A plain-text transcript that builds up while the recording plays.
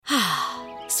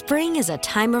Spring is a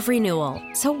time of renewal,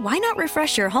 so why not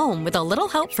refresh your home with a little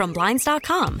help from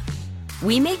Blinds.com?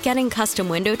 We make getting custom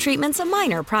window treatments a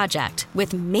minor project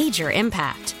with major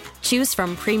impact. Choose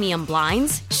from premium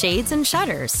blinds, shades, and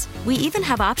shutters. We even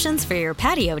have options for your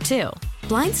patio, too.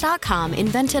 Blinds.com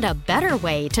invented a better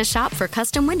way to shop for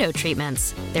custom window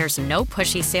treatments. There's no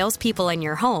pushy salespeople in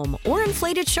your home or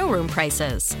inflated showroom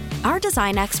prices. Our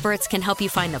design experts can help you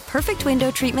find the perfect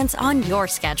window treatments on your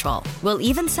schedule. We'll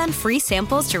even send free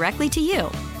samples directly to you.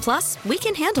 Plus, we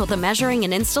can handle the measuring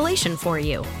and installation for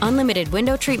you. Unlimited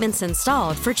window treatments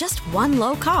installed for just one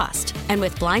low cost. And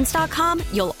with Blinds.com,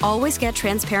 you'll always get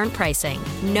transparent pricing.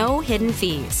 No hidden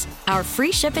fees. Our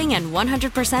free shipping and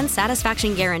 100%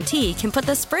 satisfaction guarantee can put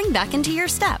the spring back into your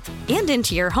step and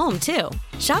into your home, too.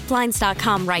 Shop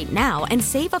Blinds.com right now and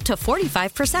save up to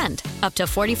 45%. Up to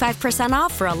 45%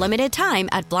 off for a limited time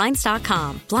at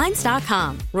Blinds.com.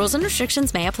 Blinds.com. Rules and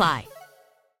restrictions may apply.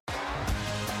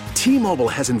 T-Mobile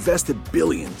has invested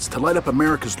billions to light up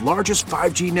America's largest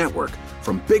 5G network,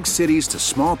 from big cities to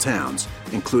small towns,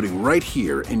 including right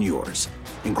here in yours.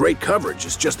 And great coverage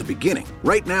is just the beginning.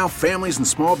 Right now, families and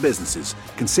small businesses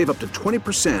can save up to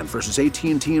 20% versus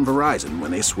AT&T and Verizon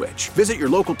when they switch. Visit your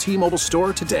local T-Mobile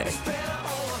store today.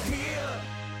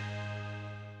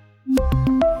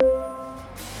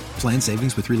 Plan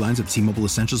savings with 3 lines of T-Mobile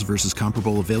Essentials versus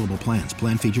comparable available plans.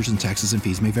 Plan features and taxes and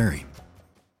fees may vary.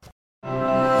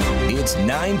 It's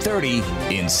 9:30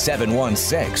 in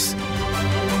 716.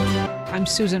 I'm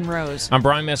Susan Rose. I'm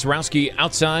Brian Massarowski.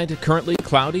 Outside, currently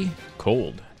cloudy,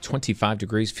 cold. 25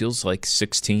 degrees, feels like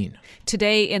 16.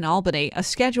 Today in Albany, a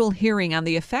scheduled hearing on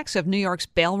the effects of New York's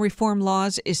bail reform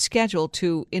laws is scheduled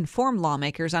to inform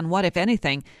lawmakers on what, if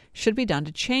anything, should be done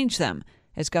to change them,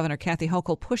 as Governor Kathy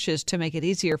Hochul pushes to make it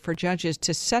easier for judges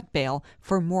to set bail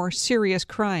for more serious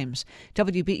crimes.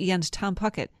 WBEN's Tom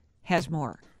Puckett has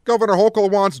more. Governor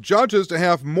Hochul wants judges to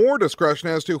have more discretion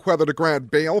as to whether to grant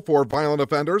bail for violent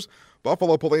offenders.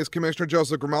 Buffalo Police Commissioner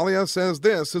Joseph Gramaglia says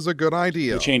this is a good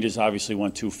idea. The changes obviously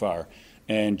went too far,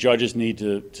 and judges need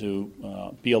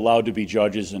to be allowed to be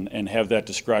judges and have that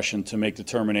discretion to make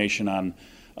determination on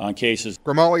cases.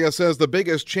 Gramaglia says the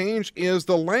biggest change is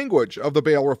the language of the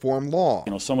bail reform law.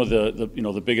 Some of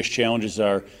the biggest challenges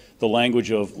are the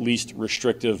language of least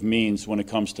restrictive means when it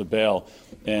comes to bail.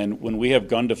 And when we have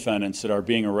gun defendants that are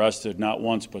being arrested not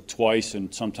once but twice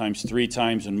and sometimes 3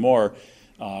 times and more,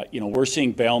 we're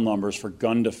seeing bail numbers for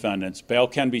gun defendants. Bail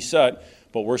can be set,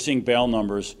 but we're seeing bail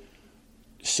numbers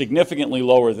significantly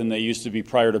lower than they used to be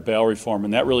prior to bail reform,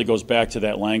 and that really goes back to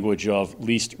that language of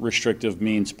least restrictive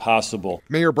means possible.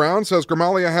 Mayor Brown says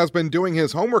Gramaglia has been doing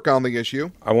his homework on the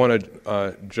issue. I want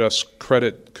to just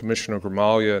credit Commissioner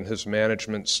Gramaglia and his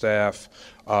management staff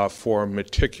for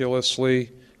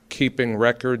meticulously keeping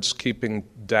records, keeping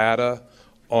data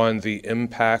on the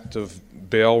impact of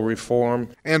bail reform.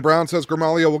 And Brown says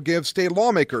Gramaglia will give state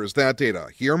lawmakers that data.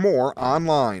 Hear more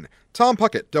online. Tom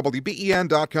Puckett,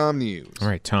 WBEN.com News. All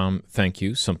right, Tom, thank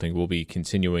you. Something we'll be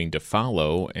continuing to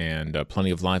follow, and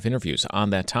plenty of live interviews on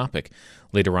that topic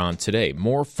later on today.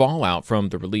 More fallout from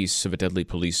the release of a deadly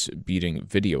police beating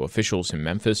video. Officials in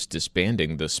Memphis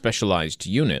disbanding the specialized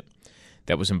unit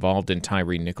that was involved in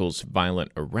Tyre Nichols'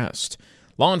 violent arrest.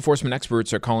 Law enforcement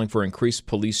experts are calling for increased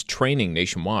police training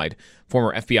nationwide.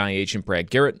 Former FBI agent Brad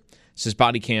Garrett says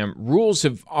body cam rules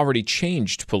have already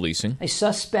changed policing. A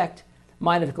suspect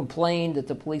might have complained that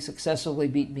the police excessively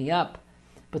beat me up,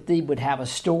 but they would have a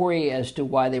story as to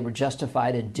why they were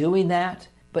justified in doing that.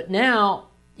 But now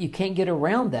you can't get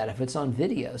around that if it's on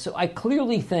video. So I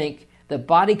clearly think that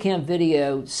body cam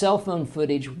video, cell phone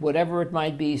footage, whatever it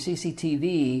might be,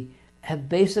 CCTV, have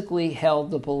basically held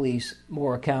the police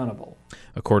more accountable.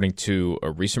 According to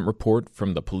a recent report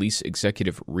from the Police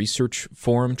Executive Research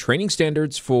Forum, training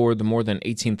standards for the more than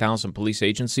 18,000 police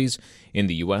agencies in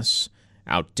the U.S.,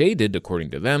 outdated,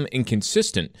 according to them,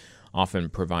 inconsistent, often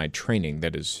provide training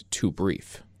that is too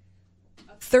brief.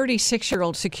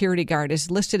 36-year-old security guard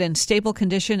is listed in stable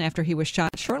condition after he was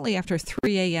shot shortly after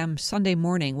 3 a.m. Sunday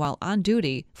morning while on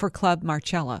duty for Club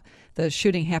Marcella. The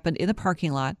shooting happened in the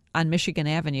parking lot on Michigan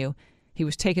Avenue. He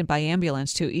was taken by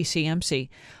ambulance to ECMC.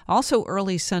 Also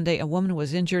early Sunday, a woman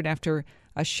was injured after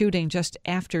a shooting just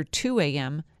after 2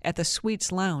 a.m. at the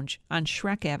Suites Lounge on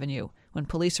Shrek Avenue, When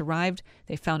police arrived,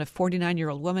 they found a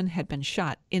 49-year-old woman had been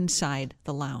shot inside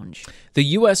the lounge. The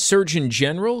U.S. Surgeon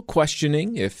General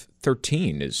questioning if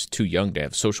 13 is too young to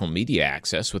have social media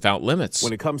access without limits.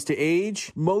 When it comes to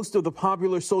age, most of the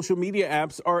popular social media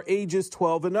apps are ages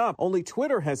 12 and up. Only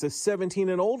Twitter has a 17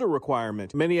 and older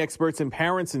requirement. Many experts and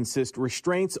parents insist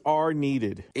restraints are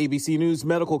needed. ABC News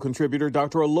medical contributor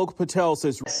Dr. Alok Patel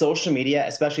says social media,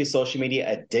 especially social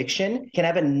media addiction, can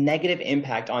have a negative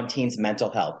impact on teens'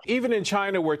 mental health. Even in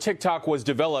China, where TikTok was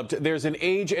developed, there's an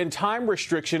age and time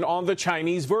restriction on the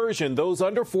Chinese version. Those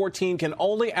under 14 can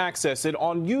only access it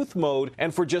on youth mode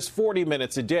and for just 40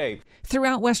 minutes a day.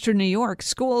 Throughout Western New York,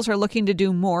 schools are looking to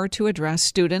do more to address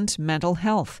students' mental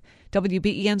health.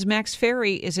 WBEN's Max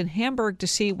Ferry is in Hamburg to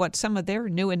see what some of their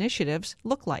new initiatives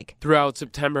look like. Throughout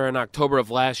September and October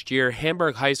of last year,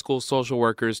 Hamburg High School social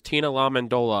workers Tina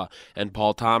Lamendola and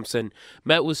Paul Thompson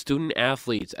met with student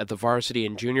athletes at the varsity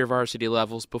and junior varsity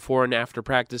levels before and after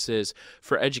practices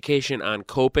for education on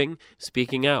coping,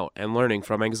 speaking out, and learning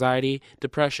from anxiety,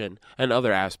 depression, and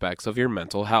other aspects of your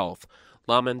mental health.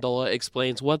 Lamendola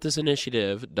explains what this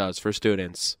initiative does for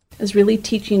students. Is really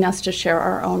teaching us to share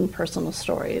our own personal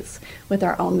stories with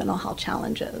our own mental health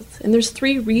challenges. And there's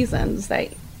 3 reasons that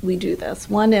we do this.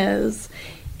 One is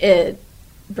it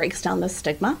breaks down the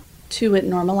stigma. 2, it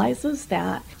normalizes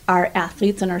that our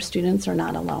athletes and our students are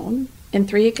not alone. And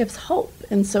 3, it gives hope.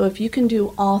 And so if you can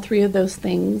do all 3 of those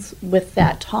things with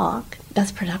that talk,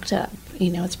 that's productive.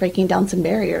 It's breaking down some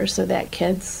barriers so that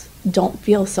kids don't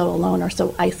feel so alone or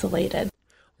so isolated.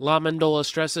 Lamendola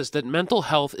stresses that mental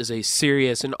health is a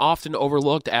serious and often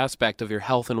overlooked aspect of your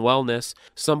health and wellness.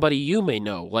 Somebody you may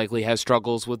know likely has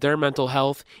struggles with their mental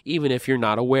health, even if you're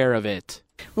not aware of it.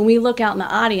 When we look out in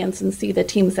the audience and see the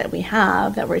teams that we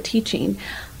have that we're teaching,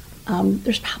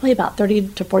 there's probably about 30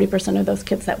 to 40% of those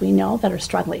kids that we know that are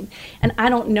struggling. And I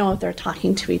don't know if they're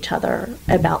talking to each other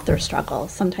about their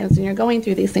struggles. Sometimes when you're going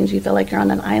through these things, you feel like you're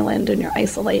on an island and you're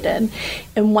isolated.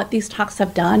 And what these talks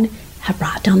have done have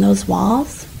brought down those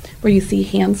walls where you see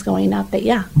hands going up that,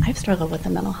 yeah, I've struggled with a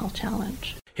mental health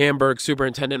challenge. Hamburg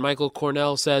Superintendent Michael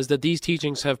Cornell says that these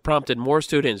teachings have prompted more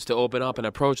students to open up and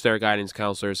approach their guidance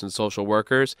counselors and social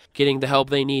workers, getting the help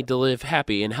they need to live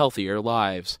happy and healthier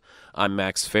lives. I'm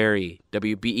Max Ferry,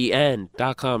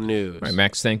 WBEN.com News. All right,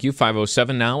 Max, thank you.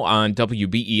 5:07 now on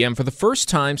WBEN. For the first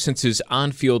time since his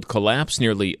on-field collapse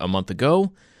nearly a month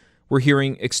ago, we're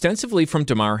hearing extensively from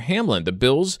Damar Hamlin, the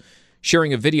Bills,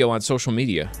 sharing a video on social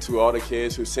media. To all the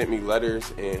kids who sent me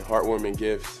letters and heartwarming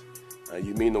gifts,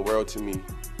 you mean the world to me.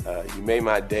 You made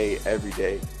my day every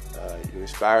day. You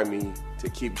inspire me to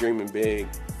keep dreaming big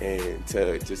and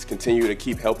to just continue to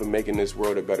keep helping making this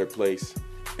world a better place.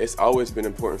 It's always been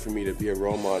important for me to be a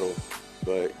role model,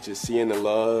 but just seeing the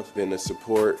love and the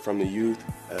support from the youth,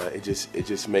 it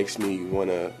just makes me want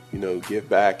to, give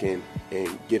back and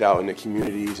get out in the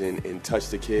communities and touch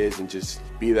the kids and just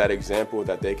be that example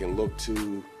that they can look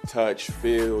to, touch,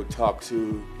 feel, talk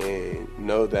to, and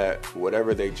know that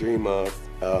whatever they dream of,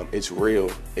 it's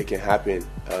real. It can happen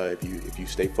if you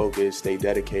stay focused, stay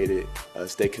dedicated,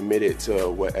 stay committed to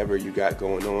whatever you got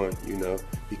going on,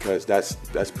 because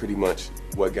that's pretty much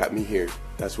what got me here.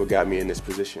 That's what got me in this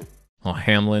position. Well,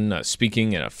 Hamlin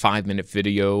speaking in a 5-minute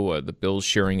video, the Bills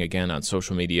sharing again on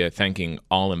social media, thanking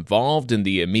all involved in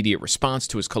the immediate response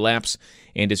to his collapse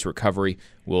and his recovery.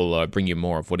 We'll bring you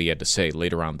more of what he had to say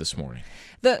later on this morning.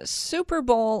 The Super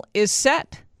Bowl is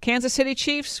set. Kansas City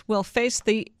Chiefs will face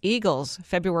the Eagles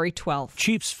February 12th.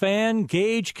 Chiefs fan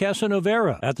Gage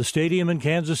Casanovera at the stadium in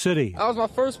Kansas City. That was my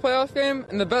first playoff game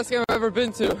and the best game I've ever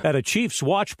been to. At a Chiefs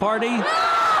watch party,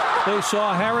 they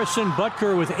saw Harrison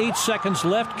Butker with 8 seconds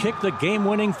left kick the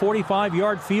game-winning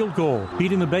 45-yard field goal,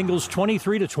 beating the Bengals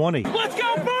 23-20. Let's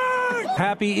go, Birds!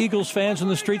 Happy Eagles fans in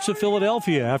the streets of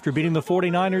Philadelphia after beating the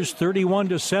 49ers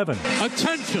 31-7.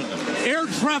 Attention, air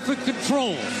traffic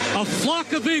control. A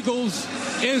flock of Eagles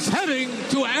is heading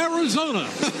to Arizona.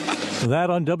 That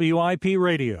on WIP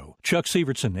Radio. Chuck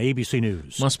Sievertson, ABC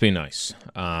News. Must be nice.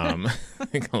 I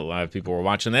think a lot of people were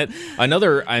watching that.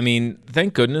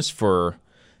 Thank goodness for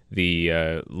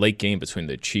the late game between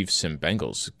the Chiefs and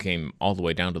Bengals. Came all the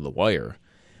way down to the wire.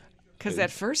 Because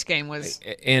that first game was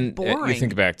and boring. You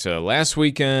think back to last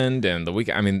weekend and the week.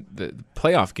 The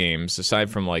playoff games,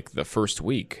 aside from like the first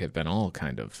week, have been all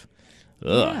kind of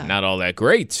not all that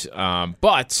great.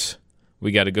 But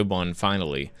we got a good one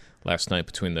finally last night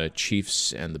between the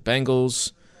Chiefs and the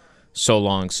Bengals. So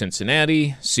long,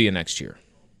 Cincinnati. See you next year.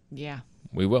 Yeah,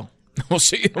 we will. We'll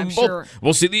see. I'm sure.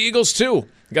 We'll see the Eagles too.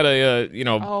 Got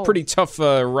a pretty tough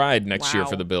ride next year Wow.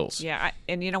 for the Bills. Yeah,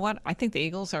 and you know what? I think the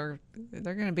Eagles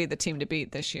they're going to be the team to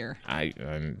beat this year.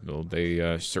 Well,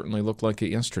 they certainly looked like it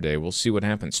yesterday. We'll see what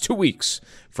happens. 2 weeks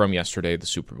from yesterday, the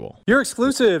Super Bowl. Your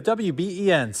exclusive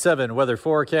WBEN 7 weather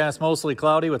forecast, mostly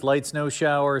cloudy with light snow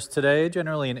showers today,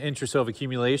 generally an inch or so of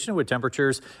accumulation with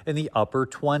temperatures in the upper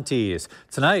 20s.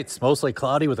 Tonight, it's mostly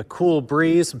cloudy with a cool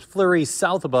breeze, some flurries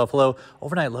south of Buffalo,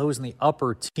 overnight lows in the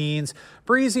upper teens.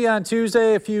 Breezy on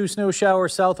Tuesday, a few snow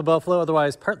showers south of Buffalo,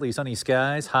 otherwise partly sunny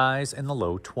skies, highs in the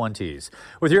low 20s.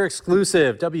 With your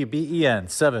exclusive WBEN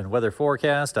 7 weather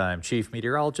forecast, I'm Chief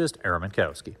Meteorologist Aaron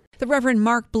Minkowski. The Reverend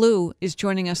Mark Blue is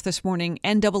joining us this morning,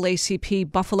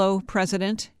 NAACP Buffalo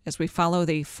president, as we follow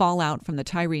the fallout from the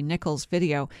Tyre Nichols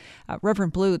video.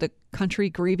 Reverend Blue, the country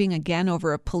grieving again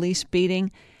over a police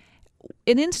beating.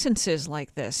 In instances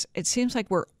like this, it seems like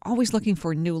we're always looking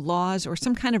for new laws or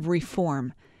some kind of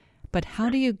reform. But how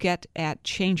do you get at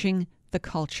changing the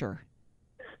culture?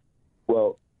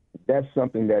 Well, that's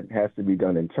something that has to be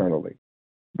done internally.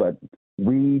 But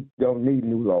we don't need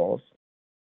new laws.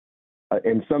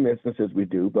 In some instances we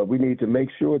do, but we need to make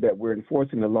sure that we're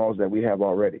enforcing the laws that we have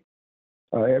already.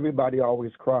 Everybody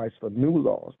always cries for new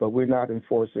laws, but we're not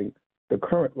enforcing the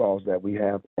current laws that we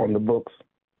have on the books,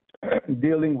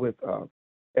 dealing with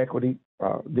equity,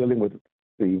 dealing with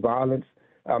the violence.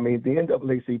 I mean, the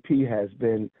NAACP has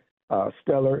been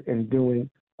stellar in doing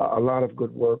a lot of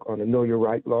good work on the Know Your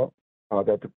Right law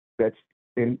that's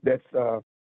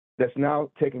now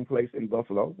taking place in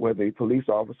Buffalo, where the police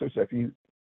officers,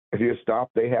 if you're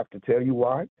stopped, they have to tell you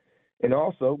why, and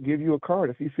also give you a card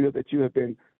if you feel that you have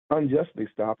been unjustly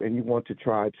stopped and you want to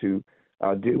try to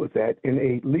deal with that in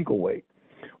a legal way.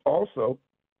 Also,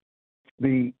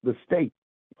 the state,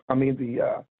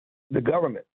 the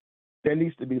government, there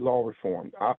needs to be law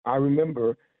reform. I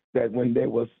remember that when there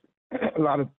was a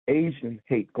lot of Asian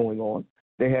hate going on,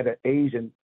 they had an Asian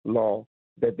law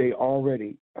that they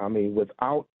already,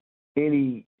 without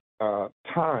any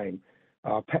time,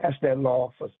 passed that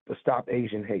law to stop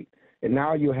Asian hate. And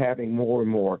now you're having more and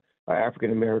more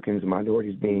African Americans and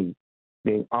minorities being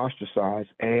ostracized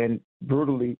and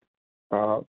brutally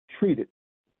treated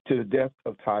to the death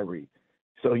of Tyre.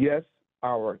 So yes,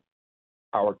 our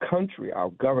country, our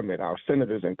government, our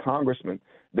senators and congressmen,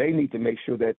 they need to make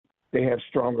sure that they have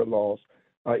stronger laws.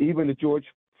 Even the George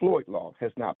Floyd law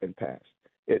has not been passed.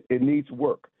 It needs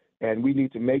work. And we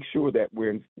need to make sure that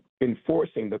we're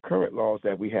enforcing the current laws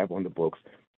that we have on the books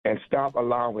and stop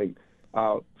allowing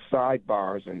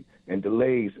sidebars and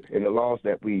delays in the laws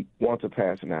that we want to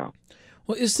pass now.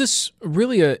 Well, is this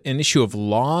really an issue of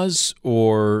laws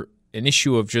or an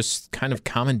issue of just kind of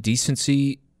common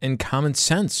decency and common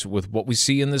sense with what we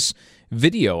see in this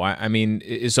video? I mean,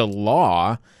 is a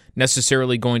law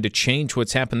necessarily going to change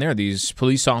what's happened there? These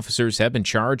police officers have been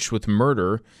charged with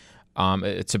murder.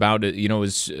 It's about,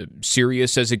 as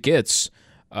serious as it gets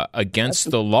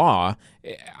against the law.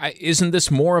 Isn't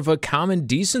this more of a common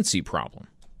decency problem?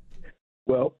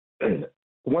 Well,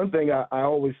 one thing I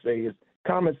always say is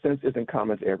common sense isn't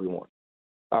common to everyone.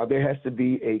 There has to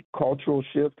be a cultural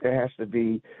shift. There has to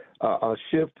be a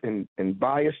shift in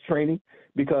bias training,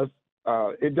 because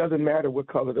it doesn't matter what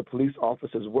color the police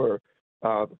officers were.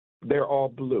 They're all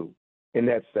blue in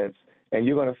that sense. And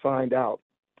you're going to find out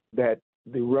that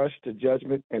the rush to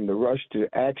judgment and the rush to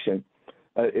action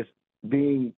is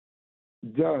being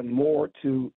done more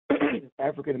to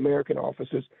African-American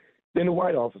officers than the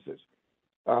white officers.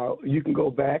 You can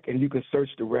go back and you can search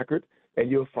the record,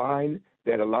 and you'll find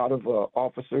that a lot of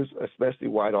officers, especially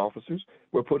white officers,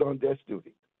 were put on desk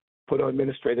duty, put on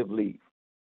administrative leave.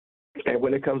 And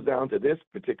when it comes down to this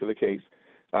particular case,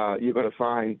 you're going to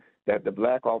find that the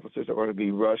black officers are going to be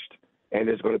rushed, and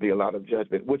there's going to be a lot of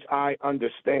judgment, which I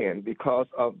understand because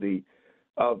of the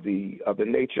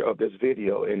nature of this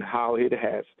video and how it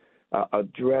has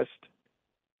addressed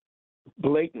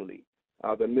blatantly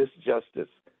the misjustice.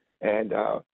 And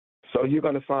so you're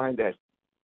going to find that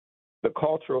the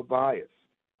cultural bias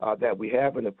that we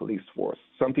have in the police force,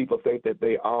 some people think that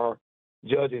they are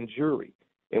judge and jury,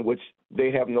 in which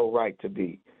they have no right to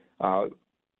be.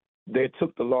 They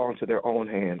took the law into their own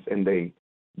hands, and they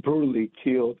brutally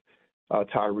killed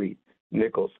Tyre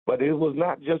Nichols. But it was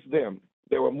not just them.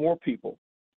 There were more people,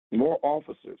 more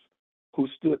officers who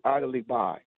stood idly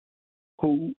by,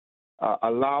 who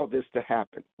allowed this to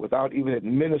happen without even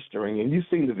administering. And you've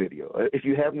seen the video. If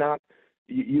you have not,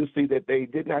 you'll see that they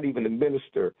did not even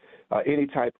administer any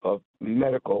type of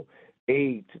medical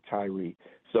aid to Tyre.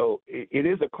 So it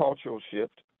is a cultural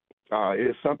shift. It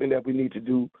is something that we need to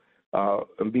do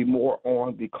and be more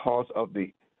on because of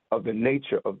the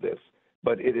nature of this.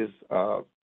 But it is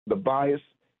the bias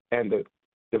and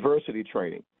diversity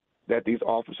training that these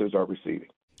officers are receiving.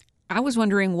 I was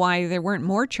wondering why there weren't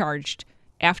more charged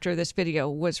after this video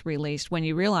was released when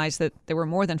you realized that there were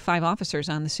more than 5 officers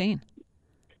on the scene.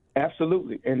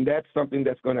 Absolutely, and that's something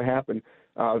that's going to happen.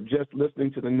 Just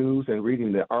listening to the news and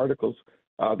reading the articles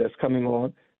that's coming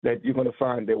on, that you're going to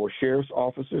find there were sheriff's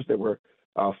officers, there were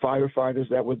firefighters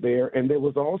that were there, and there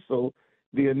was also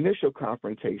the initial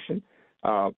confrontation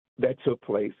that took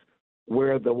place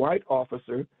where the white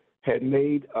officer had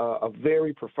made a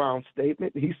very profound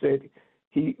statement. He said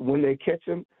when they catch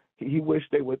him, he wished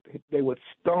they would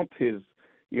stomp his,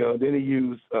 then he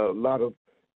used a lot of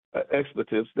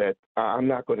expletives that I'm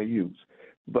not going to use.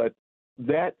 But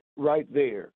that right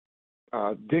there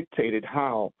dictated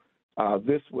how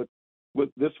this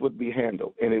would be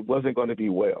handled, and it wasn't going to be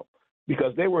well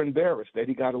because they were embarrassed that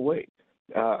he got away.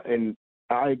 And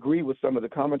I agree with some of the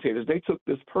commentators. They took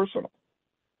this personal,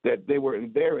 that they were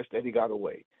embarrassed that he got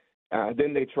away.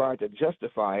 Then they tried to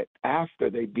justify it after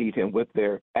they beat him with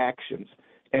their actions.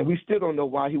 And we still don't know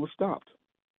why he was stopped.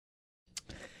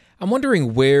 I'm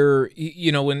wondering where,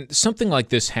 when something like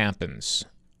this happens,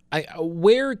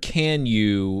 where can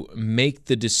you make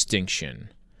the distinction?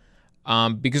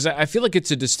 Because I feel like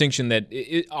it's a distinction that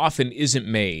it often isn't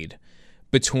made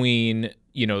between,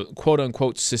 quote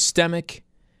unquote, systemic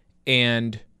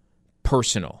and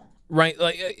personal, right?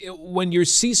 Like when you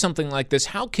see something like this,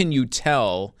 how can you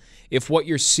tell if what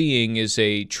you're seeing is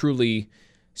a truly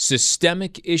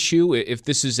systemic issue, if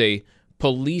this is a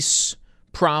police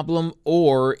problem,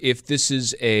 or if this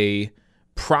is a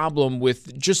problem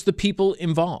with just the people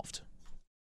involved?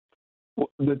 Well,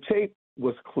 the tape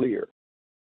was clear.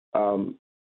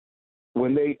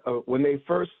 When they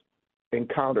first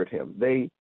encountered him, they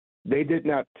did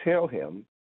not tell him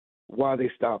why they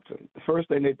stopped him. The first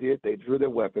thing they did, they drew their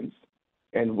weapons,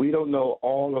 and we don't know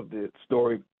all of the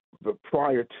story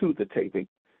prior to the taping,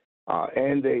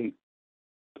 and they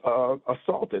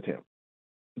assaulted him.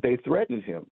 They threatened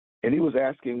him, and he was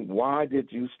asking, why did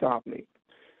you stop me?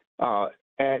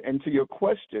 And to your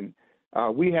question,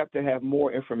 we have to have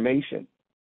more information,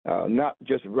 not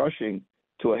just rushing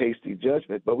to a hasty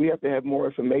judgment, but we have to have more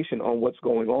information on what's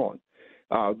going on.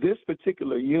 This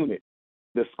particular unit,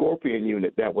 the Scorpion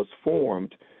unit that was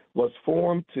formed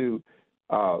to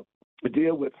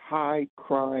deal with high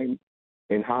crime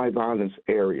and high violence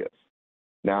areas.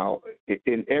 Now,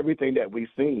 in everything that we've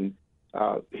seen,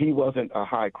 he wasn't a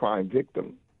high crime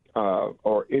victim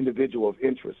or individual of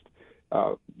interest.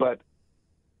 But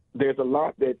there's a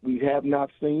lot that we have not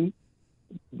seen,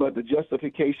 but the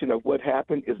justification of what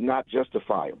happened is not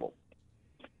justifiable.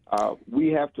 We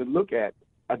have to look at,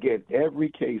 again, every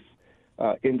case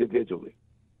individually.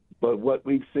 But what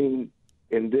we've seen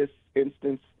in this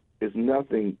instance is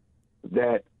nothing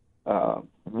that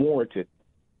warranted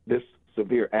this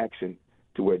severe action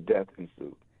to where death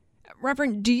ensued.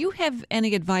 Reverend, do you have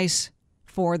any advice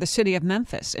for the city of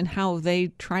Memphis and how they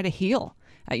try to heal?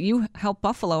 You helped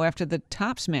Buffalo after the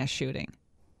Tops mass shooting.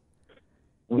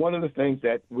 One of the things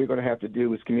that we're going to have to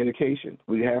do is communication.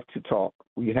 We have to talk.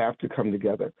 We have to come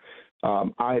together.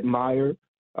 I admire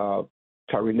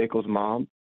Tyre Nichols' mom,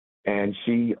 and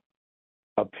she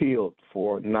appealed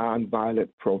for nonviolent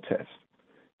protest.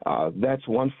 That's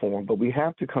one form, but we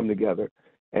have to come together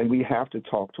and we have to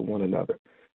talk to one another,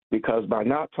 because by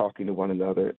not talking to one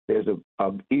another, there's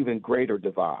an even greater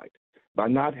divide. By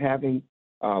not having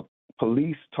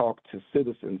police talk to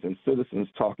citizens and citizens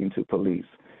talking to police,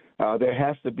 there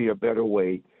has to be a better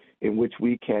way in which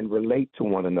we can relate to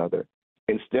one another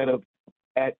instead of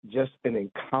at just an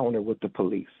encounter with the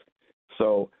police.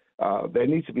 So there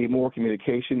needs to be more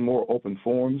communication, more open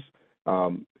forums,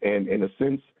 and in a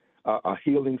sense, a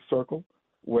healing circle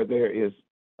where there is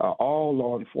all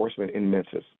law enforcement in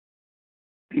Memphis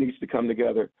needs to come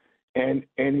together and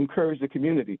encourage the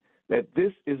community that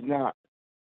this is not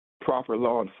proper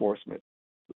law enforcement.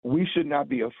 We should not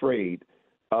be afraid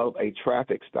of a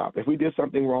traffic stop. If we did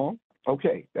something wrong,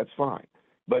 okay, that's fine.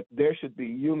 But there should be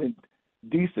human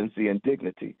decency and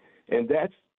dignity. And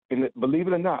that's, believe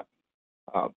it or not,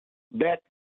 that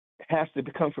has to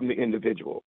come from the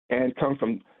individual and come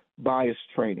from bias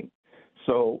training.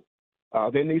 So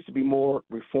there needs to be more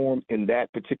reform in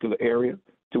that particular area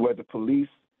to where the police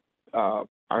are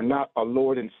not a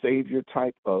Lord and Savior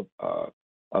type of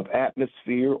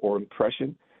atmosphere or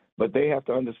impression, but they have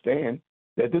to understand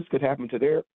that this could happen to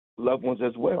their loved ones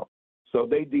as well. So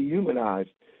they dehumanize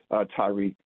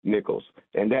Tyre Nichols,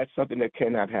 and that's something that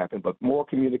cannot happen. But more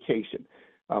communication,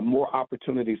 more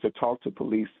opportunities to talk to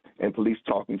police and police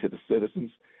talking to the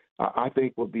citizens, I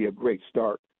think will be a great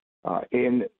start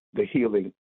in the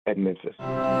healing at Memphis.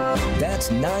 That's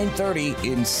 9:30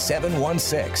 in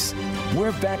 716.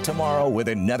 We're back tomorrow with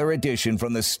another edition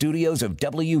from the studios of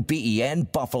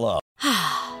WBEN Buffalo.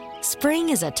 Spring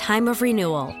is a time of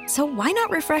renewal, so why not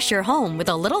refresh your home with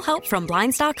a little help from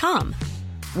Blinds.com?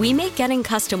 We make getting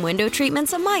custom window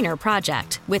treatments a minor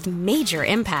project with major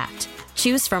impact.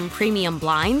 Choose from premium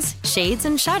blinds, shades,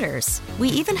 and shutters. We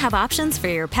even have options for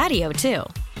your patio, too.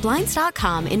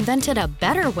 Blinds.com invented a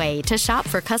better way to shop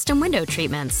for custom window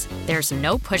treatments. There's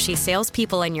no pushy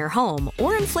salespeople in your home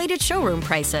or inflated showroom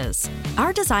prices.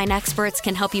 Our design experts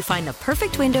can help you find the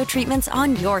perfect window treatments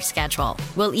on your schedule.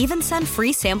 We'll even send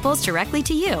free samples directly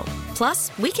to you.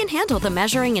 Plus, we can handle the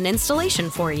measuring and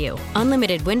installation for you.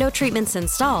 Unlimited window treatments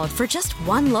installed for just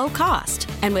one low cost.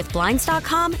 And with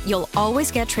Blinds.com, you'll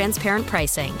always get transparent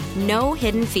pricing. No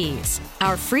hidden fees.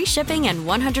 Our free shipping and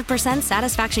 100%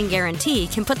 satisfaction guarantee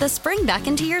can put the spring back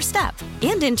into your step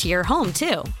and into your home,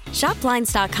 too. Shop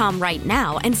Blinds.com right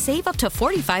now and save up to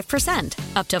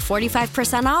 45%. Up to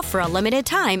 45% off for a limited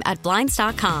time at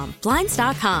Blinds.com.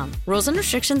 Blinds.com. Rules and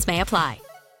restrictions may apply.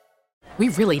 We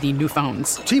really need new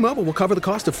phones. T-Mobile will cover the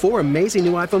cost of 4 amazing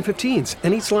new iPhone 15s,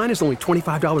 and each line is only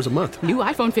 $25 a month. New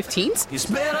iPhone 15s? It's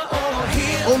better over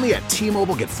here. Only at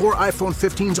T-Mobile, get 4 iPhone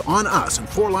 15s on us and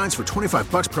 4 lines for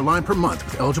 $25 per line per month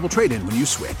with eligible trade-in when you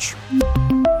switch.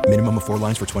 Minimum of 4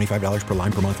 lines for $25 per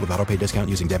line per month with autopay discount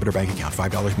using debit or bank account.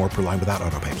 $5 more per line without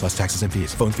autopay, plus taxes and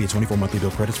fees. Phone fee at 24 monthly bill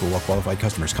credits for well-qualified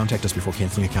customers. Contact us before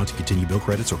canceling account to continue bill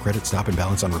credits or credit stop and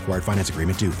balance on required finance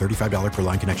agreement due. $35 per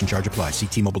line connection charge applies. See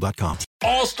T-Mobile.com.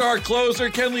 All-star closer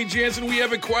Kenley Jansen, we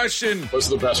have a question. What's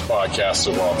the best podcast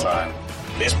of all time?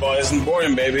 Baseball isn't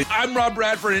boring, baby. I'm Rob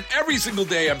Bradford, and every single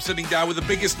day I'm sitting down with the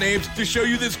biggest names to show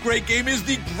you this great game is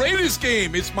the greatest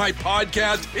game. It's my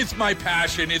podcast. It's my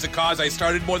passion. It's a cause I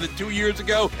started more than 2 years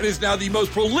ago and is now the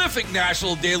most prolific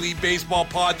national daily baseball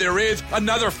pod there is.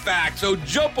 Another fact. So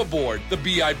jump aboard the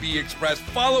BIB Express.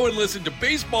 Follow and listen to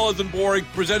Baseball Isn't Boring,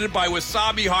 presented by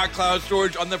Wasabi Hot Cloud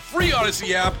Storage on the free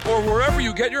Odyssey app or wherever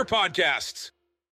you get your podcasts.